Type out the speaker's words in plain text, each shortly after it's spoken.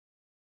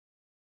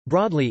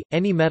Broadly,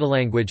 any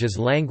metalanguage is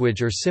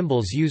language or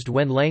symbols used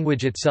when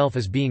language itself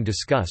is being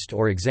discussed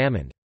or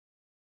examined.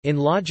 In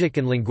logic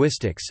and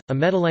linguistics, a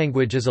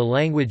metalanguage is a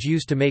language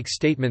used to make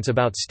statements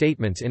about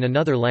statements in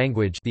another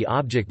language, the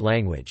object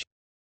language.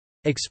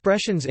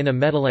 Expressions in a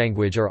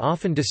metalanguage are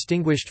often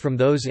distinguished from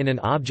those in an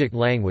object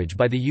language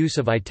by the use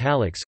of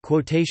italics,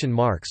 quotation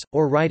marks,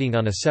 or writing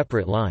on a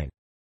separate line.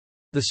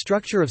 The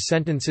structure of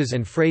sentences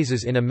and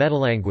phrases in a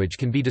metalanguage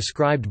can be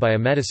described by a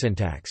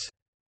metasyntax.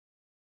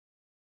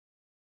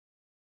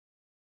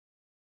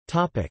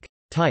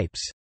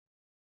 Types.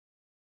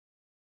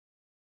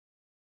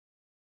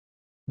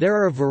 There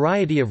are a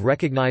variety of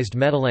recognized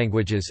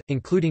metalanguages,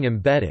 including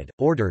embedded,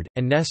 ordered,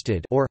 and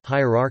nested or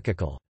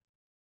hierarchical.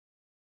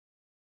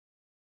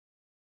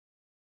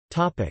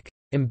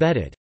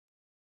 Embedded.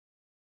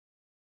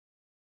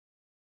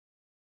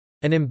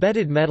 An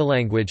embedded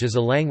metalanguage is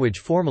a language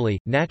formally,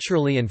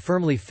 naturally and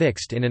firmly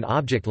fixed in an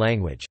object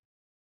language.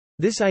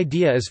 This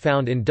idea is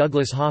found in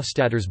Douglas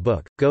Hofstadter's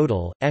book,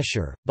 Gödel,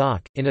 Escher,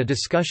 Bach, in a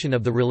discussion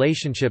of the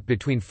relationship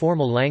between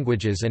formal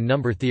languages and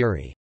number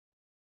theory.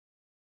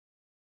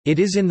 It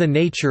is in the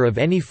nature of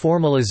any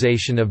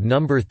formalization of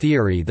number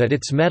theory that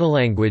its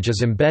metalanguage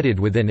is embedded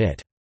within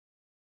it.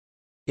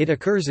 It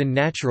occurs in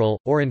natural,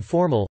 or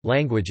informal,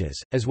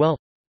 languages, as well,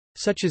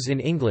 such as in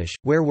English,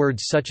 where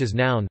words such as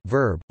noun,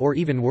 verb, or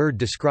even word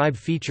describe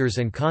features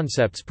and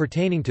concepts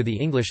pertaining to the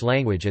English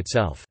language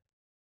itself.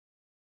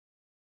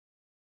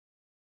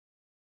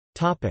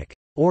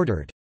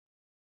 Ordered.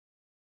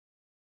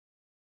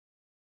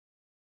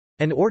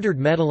 An ordered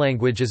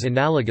metalanguage is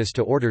analogous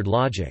to ordered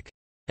logic.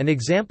 An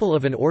example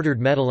of an ordered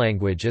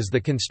metalanguage is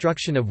the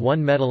construction of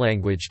one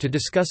metalanguage to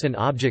discuss an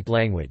object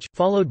language,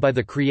 followed by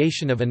the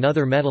creation of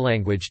another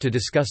metalanguage to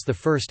discuss the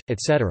first,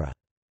 etc.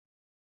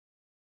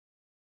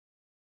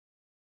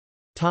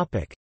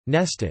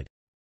 Nested.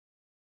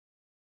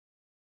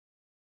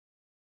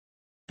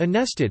 A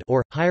nested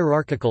or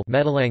hierarchical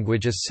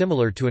metalanguage is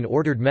similar to an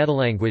ordered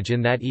metalanguage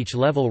in that each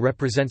level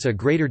represents a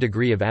greater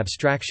degree of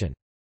abstraction.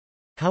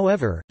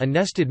 However, a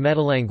nested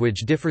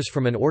metalanguage differs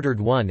from an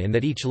ordered one in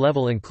that each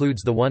level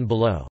includes the one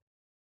below.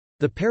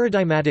 The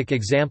paradigmatic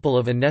example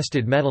of a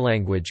nested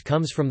metalanguage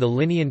comes from the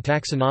Linnean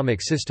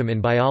taxonomic system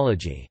in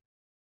biology.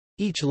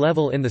 Each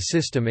level in the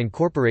system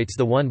incorporates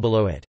the one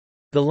below it.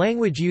 The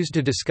language used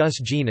to discuss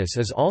genus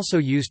is also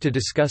used to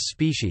discuss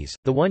species,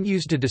 the one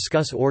used to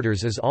discuss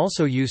orders is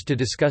also used to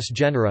discuss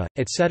genera,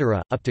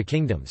 etc., up to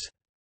kingdoms.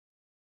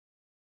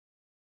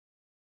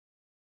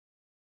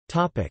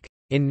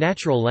 In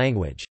natural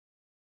language.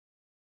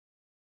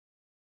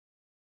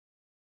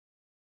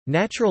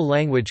 Natural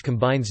language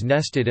combines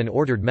nested and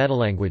ordered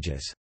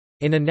metalanguages.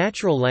 In a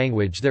natural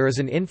language there is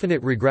an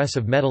infinite regress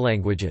of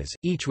metalanguages,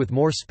 each with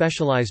more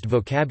specialized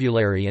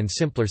vocabulary and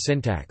simpler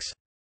syntax.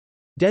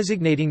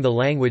 Designating the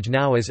language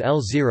now as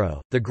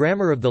L0, the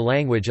grammar of the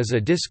language is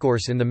a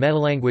discourse in the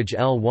metalanguage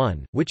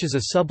L1, which is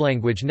a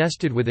sublanguage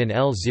nested within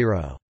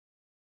L0.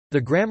 The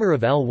grammar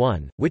of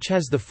L1, which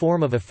has the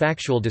form of a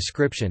factual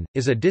description,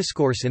 is a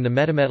discourse in the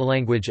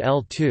metametalanguage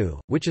L2,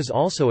 which is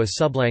also a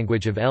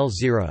sublanguage of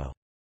L0.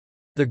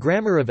 The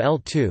grammar of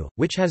L2,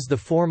 which has the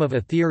form of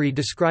a theory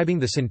describing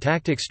the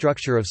syntactic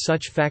structure of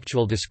such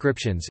factual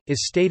descriptions,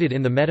 is stated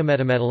in the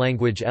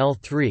metametalanguage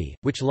L3,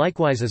 which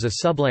likewise is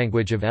a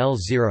sublanguage of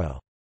L0.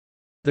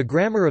 The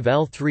grammar of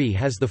L3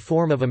 has the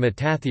form of a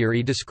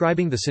metatheory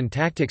describing the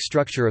syntactic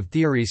structure of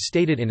theories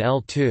stated in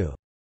L2.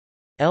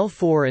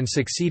 L4 and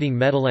succeeding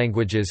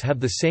metalanguages have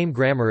the same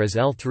grammar as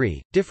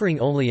L3, differing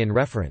only in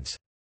reference.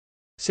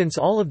 Since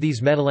all of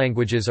these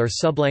metalanguages are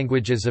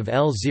sublanguages of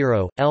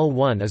L0,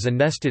 L1 is a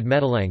nested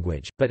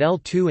metalanguage, but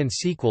L2 and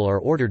sequel are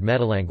ordered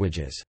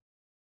metalanguages.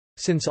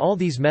 Since all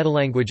these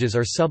metalanguages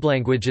are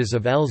sublanguages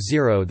of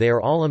L0, they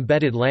are all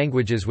embedded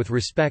languages with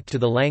respect to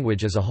the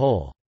language as a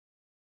whole.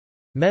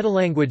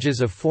 Metalanguages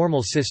of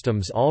formal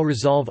systems all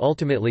resolve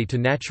ultimately to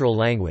natural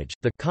language,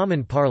 the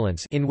common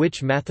parlance in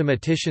which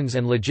mathematicians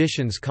and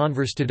logicians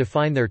converse to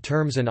define their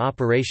terms and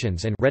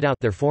operations and read out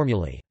their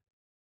formulae.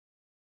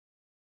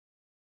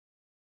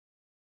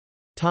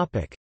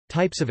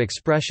 Types of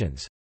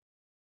expressions.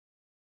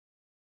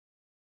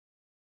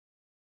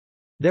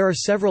 There are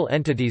several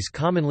entities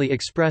commonly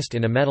expressed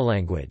in a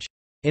metalanguage.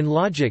 In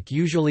logic,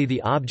 usually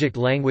the object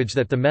language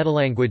that the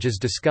metalanguage is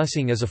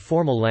discussing is a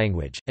formal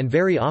language, and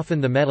very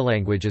often the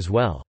metalanguage as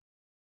well.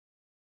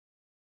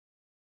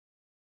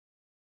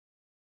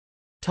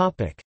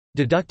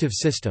 Deductive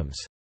systems.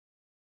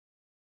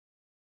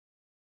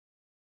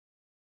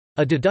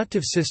 A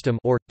deductive system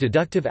or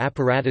deductive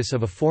apparatus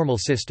of a formal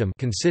system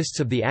consists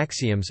of the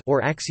axioms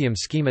or axiom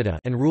schemata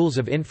and rules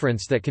of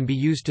inference that can be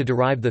used to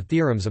derive the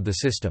theorems of the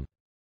system.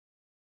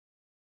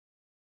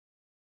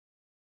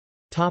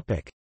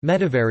 Topic: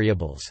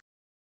 Metavariables.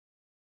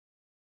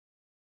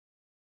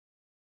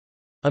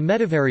 A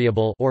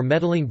metavariable or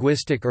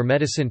metalinguistic or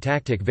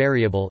metasyntactic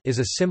variable is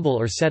a symbol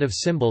or set of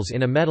symbols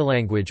in a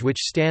metalanguage which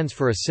stands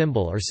for a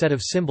symbol or set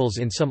of symbols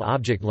in some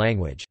object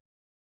language.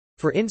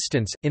 For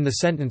instance, in the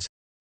sentence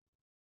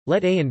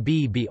let A and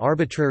B be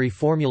arbitrary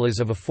formulas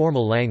of a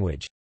formal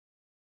language.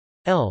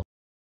 L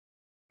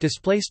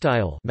Display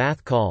style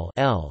math call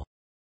L.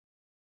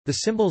 The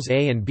symbols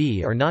A and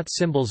B are not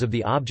symbols of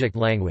the object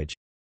language.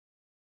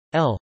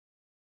 L.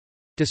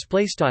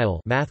 Display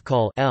style math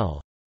call L.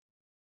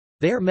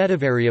 They are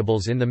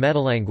metavariables in the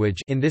metalanguage,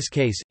 in this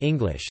case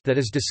English, that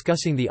is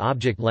discussing the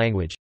object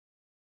language.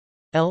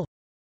 L.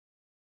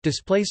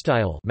 Display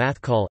style math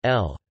call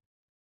L.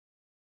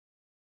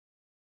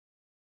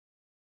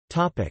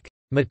 Topic: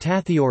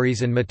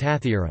 Metatheories and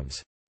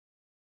metatheorems.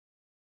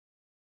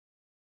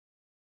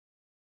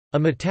 A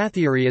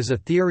metatheory is a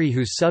theory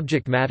whose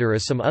subject matter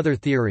is some other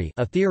theory,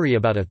 a theory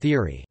about a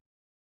theory.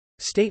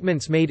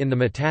 Statements made in the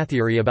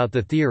metatheory about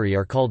the theory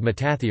are called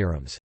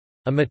metatheorems.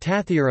 A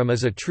metatheorem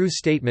is a true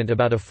statement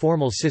about a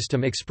formal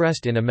system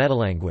expressed in a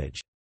metalanguage.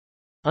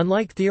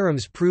 Unlike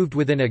theorems proved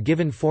within a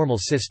given formal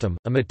system,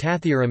 a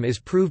metatheorem is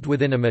proved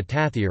within a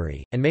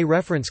metatheory, and may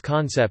reference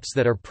concepts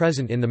that are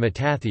present in the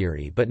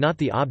metatheory but not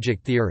the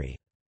object theory.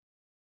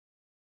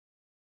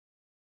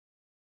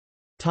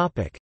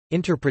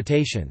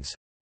 Interpretations.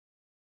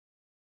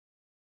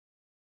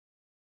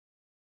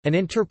 An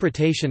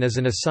interpretation is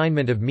an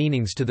assignment of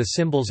meanings to the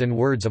symbols and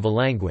words of a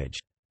language.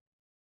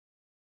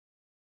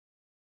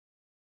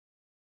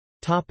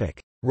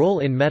 Role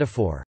in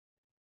metaphor.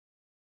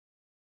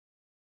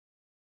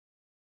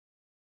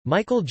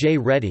 Michael J.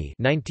 Reddy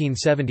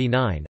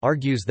 (1979)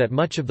 argues that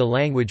much of the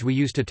language we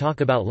use to talk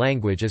about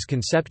language is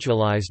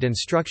conceptualized and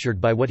structured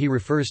by what he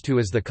refers to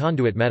as the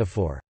conduit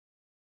metaphor.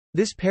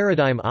 This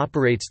paradigm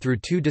operates through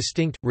two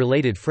distinct,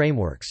 related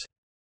frameworks.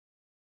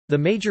 The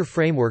major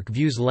framework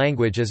views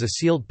language as a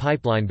sealed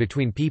pipeline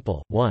between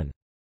people. 1.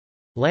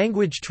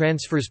 Language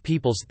transfers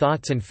people's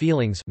thoughts and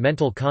feelings,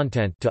 mental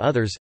content, to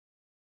others.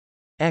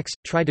 X.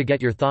 Try to get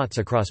your thoughts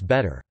across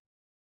better.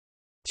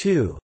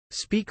 2.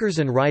 Speakers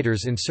and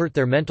writers insert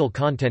their mental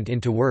content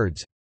into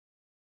words.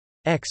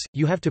 X.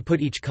 You have to put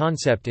each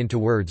concept into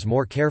words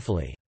more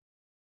carefully.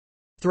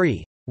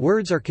 3.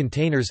 Words are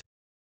containers.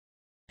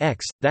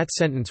 X. That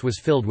sentence was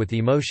filled with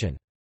emotion.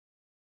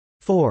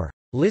 4.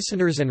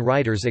 Listeners and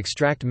writers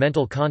extract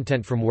mental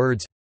content from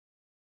words.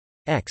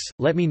 X.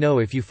 Let me know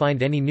if you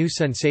find any new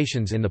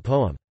sensations in the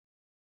poem.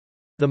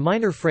 The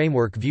minor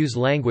framework views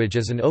language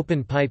as an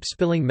open pipe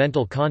spilling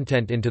mental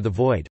content into the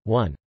void.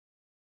 1.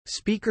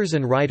 Speakers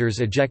and writers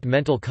eject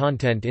mental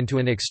content into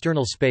an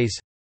external space.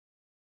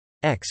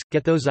 X.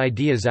 Get those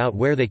ideas out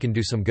where they can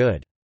do some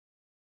good.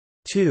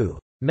 2.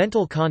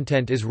 Mental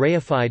content is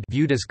reified,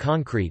 viewed as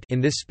concrete,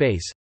 in this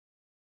space.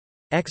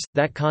 X.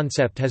 That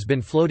concept has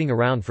been floating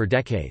around for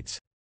decades.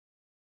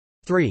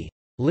 3.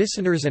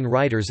 Listeners and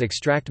writers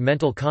extract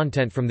mental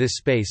content from this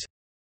space.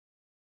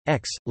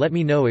 X. Let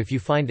me know if you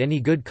find any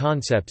good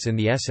concepts in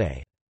the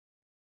essay.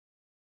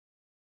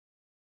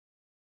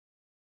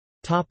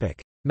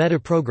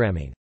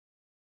 Metaprogramming.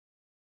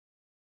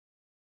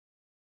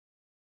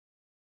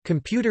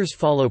 Computers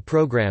follow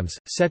programs,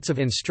 sets of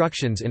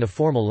instructions in a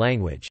formal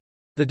language.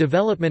 The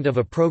development of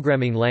a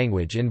programming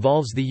language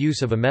involves the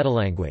use of a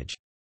metalanguage.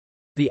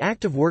 The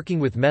act of working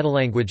with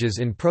metalanguages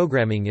in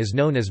programming is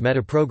known as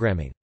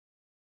metaprogramming.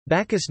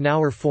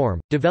 Backus-Naur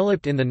form,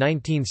 developed in the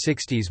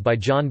 1960s by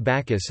John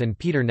Backus and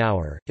Peter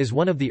Naur, is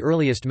one of the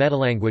earliest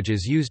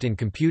metalanguages used in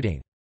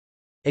computing.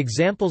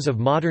 Examples of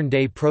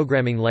modern-day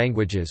programming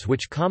languages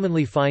which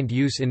commonly find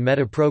use in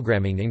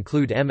metaprogramming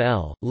include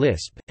ML,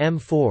 Lisp,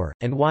 M4,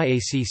 and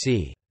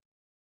YACC.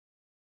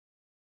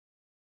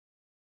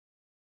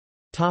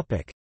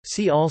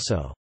 See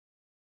also: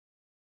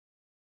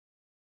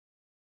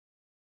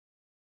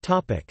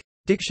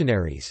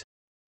 Dictionaries.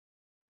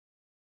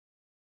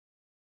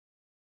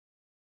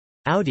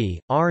 Audi,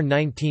 R.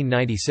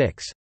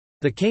 1996.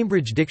 The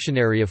Cambridge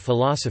Dictionary of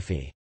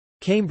Philosophy.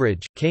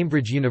 Cambridge,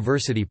 Cambridge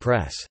University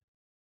Press.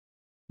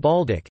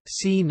 Baldock,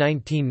 C.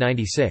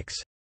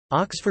 1996.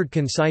 Oxford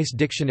Concise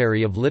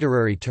Dictionary of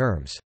Literary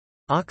Terms.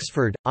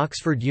 Oxford,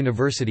 Oxford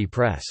University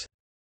Press.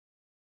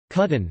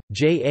 Cudden,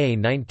 J. A.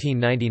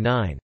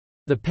 1999.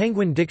 The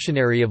Penguin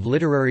Dictionary of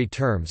Literary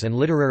Terms and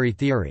Literary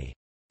Theory.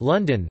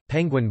 London,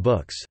 Penguin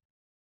Books.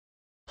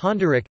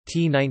 Honderich,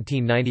 T.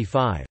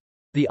 1995.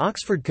 The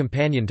Oxford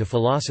Companion to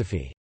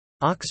Philosophy.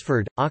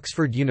 Oxford,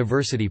 Oxford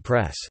University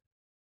Press.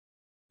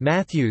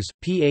 Matthews,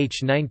 P.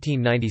 H.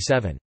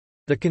 1997.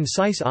 The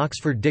Concise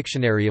Oxford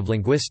Dictionary of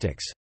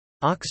Linguistics.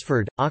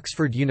 Oxford,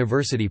 Oxford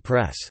University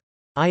Press.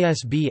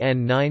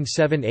 ISBN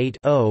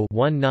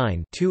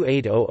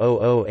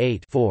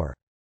 978-0-19-280008-4.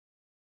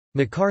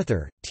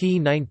 MacArthur, T.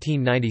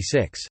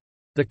 1996.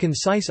 The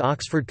Concise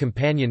Oxford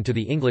Companion to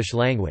the English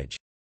Language.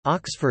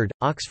 Oxford,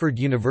 Oxford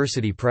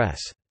University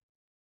Press.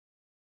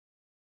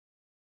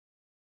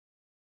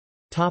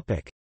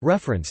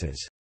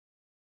 References.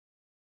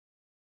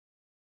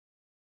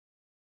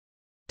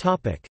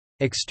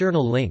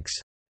 External links.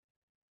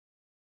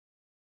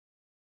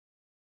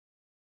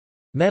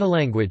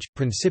 Metalanguage,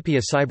 Principia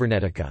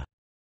Cybernetica.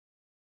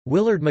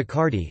 Willard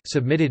McCarty,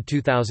 submitted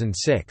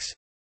 2006.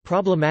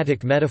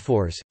 Problematic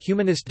Metaphors,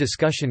 Humanist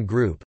Discussion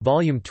Group,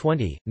 Volume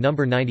 20, No.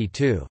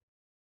 92.